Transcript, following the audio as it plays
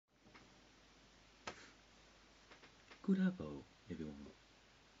Good abo, everyone.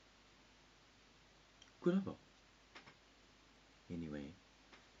 Good abo. Anyway,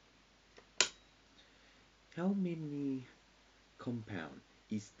 how many compound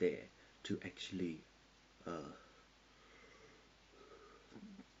is there to actually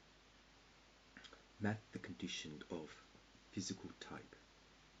map the condition of physical type?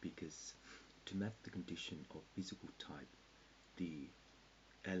 Because to map the condition of physical type, the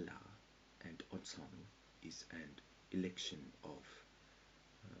Ella and Otson is an election of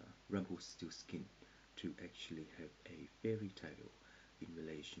Rumpelstiltskin to actually have a fairy tale in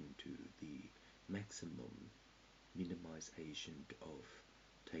relation to the maximum minimization of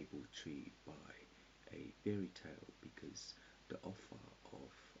table tree by a fairy tale, because the offer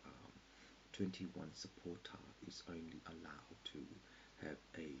of 21 supporter is only allowed to have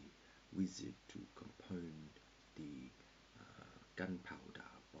a wizard to compound the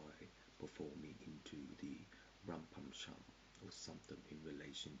gunpowder by performing into the Rumpumshum or something in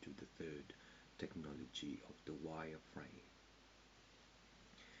relation to the third technology of the wireframe.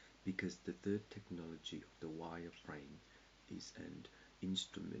 Because the third technology of the wireframe is an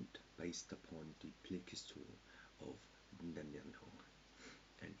instrument based upon the plexistool of Ndanyanho.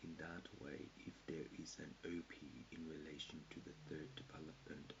 And in that way, if there is an OP in relation to the third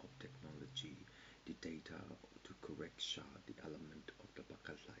development of technology, the data to correct SHA, the element of the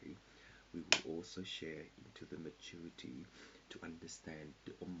Bakalai, we will also share into the maturity to understand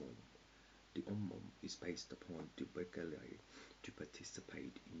the Omom. The Omom is based upon the Bakalai to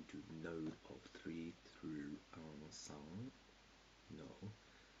participate into node of 3 through Sang, no,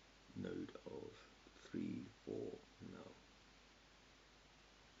 node of 3, 4, no.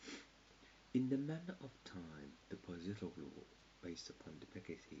 In the manner of time, the positive law based upon the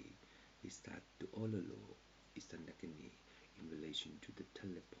Pekati is that the Ololo is the Nakani in relation to the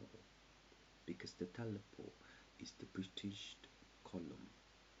Telepo, because the Telepo is the British column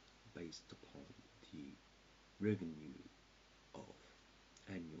based upon the revenue of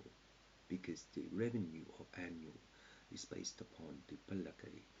annual, because the revenue of annual is based upon the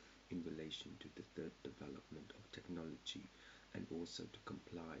Palakari in relation to the third development of technology, and also to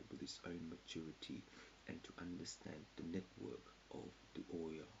comply with its own maturity and to understand the network of the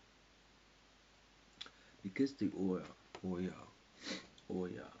Oya. Because the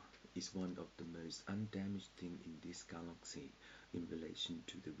Oya is one of the most undamaged thing in this galaxy in relation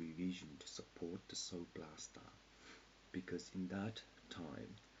to the revision to support the Soul Blaster, because in that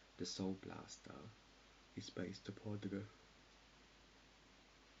time the Soul Blaster is based upon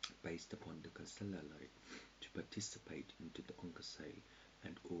the Kasalai to participate into the Onkasei,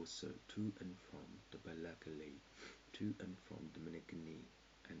 and also to and from the Balakale, to and from the Menekani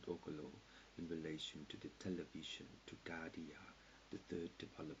and Okolo in relation to the television to Gadia, the third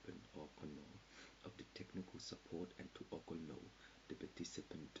development Okono of the technical support, and to Okono, the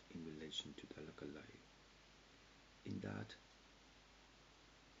participant in relation to the Alakalai. In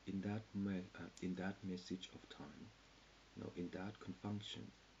that message of time, no, in that confunction,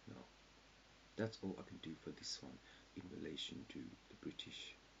 no, that's all I can do for this one in relation to the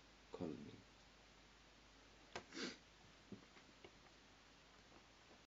British colony.